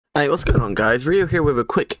Hey, what's going on, guys? Rio here with a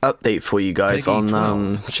quick update for you guys Peggy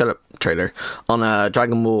on 12. shut up trailer on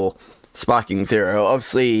Dragon Ball Sparking Zero.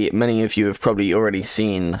 Obviously, many of you have probably already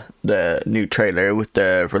seen the new trailer with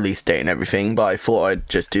the release date and everything, but I thought I'd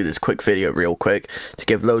just do this quick video real quick to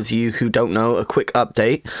give those of you who don't know a quick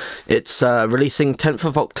update. It's releasing 10th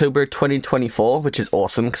of October 2024, which is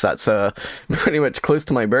awesome because that's pretty much close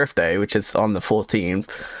to my birthday, which is on the 14th.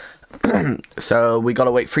 So we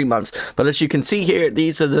gotta wait 3 months, but as you can see here,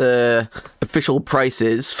 these are the official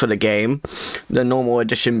prices for the game. The normal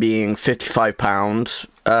edition being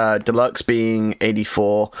 £55, deluxe being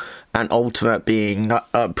 84, and ultimate being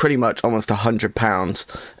pretty much almost £100,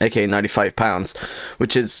 aka £95,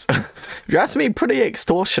 which is if you ask me, pretty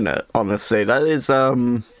extortionate. Honestly, that is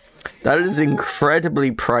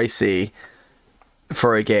incredibly pricey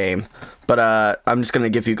for a game. But I'm just gonna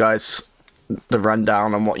give you guys the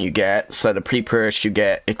rundown on what you get. So the pre-purchase, you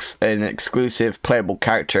get an exclusive playable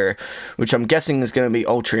character, which I'm guessing is going to be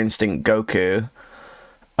Ultra Instinct Goku.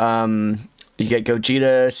 You get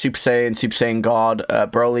Gogeta, Super Saiyan God,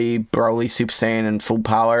 Broly Super Saiyan and full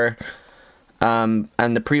power. And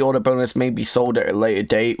the pre-order bonus may be sold at a later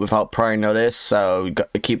date without prior notice, so you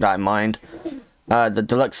got to keep that in mind. The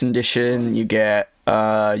deluxe edition, you get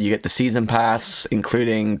the season pass,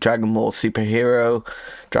 including Dragon Ball Superhero,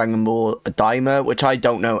 Dragon Ball Daima, which I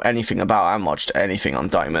don't know anything about. I haven't watched anything on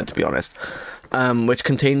Daima, to be honest. Which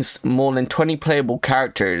contains more than 20 playable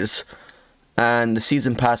characters, and the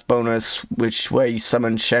season pass bonus, where you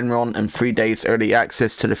summon Shenron, and 3 days early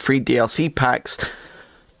access to the free DLC packs,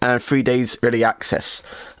 and 3 days early access.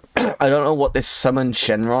 I don't know what this summon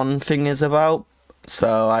Shenron thing is about,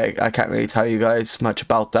 so I can't really tell you guys much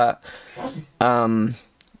about that. And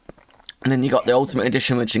then you got the Ultimate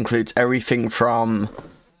Edition, which includes everything from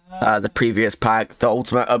the previous pack, the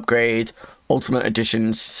Ultimate Upgrade, Ultimate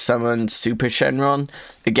Edition Summon Super Shenron.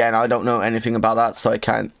 Again, I don't know anything about that, so I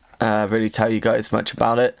can't really tell you guys much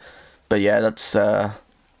about it. But yeah, that's all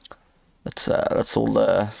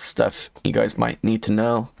the stuff you guys might need to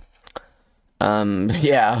know.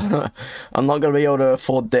 Yeah, I'm not gonna be able to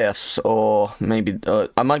afford this, or maybe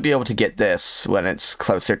I might be able to get this when it's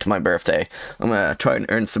closer to my birthday. I'm gonna try and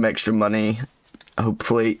earn some extra money,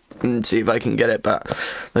 hopefully, and see if I can get it. But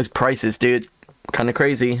those prices, dude, kind of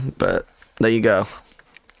crazy. But there you go.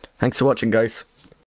 Thanks for watching, guys.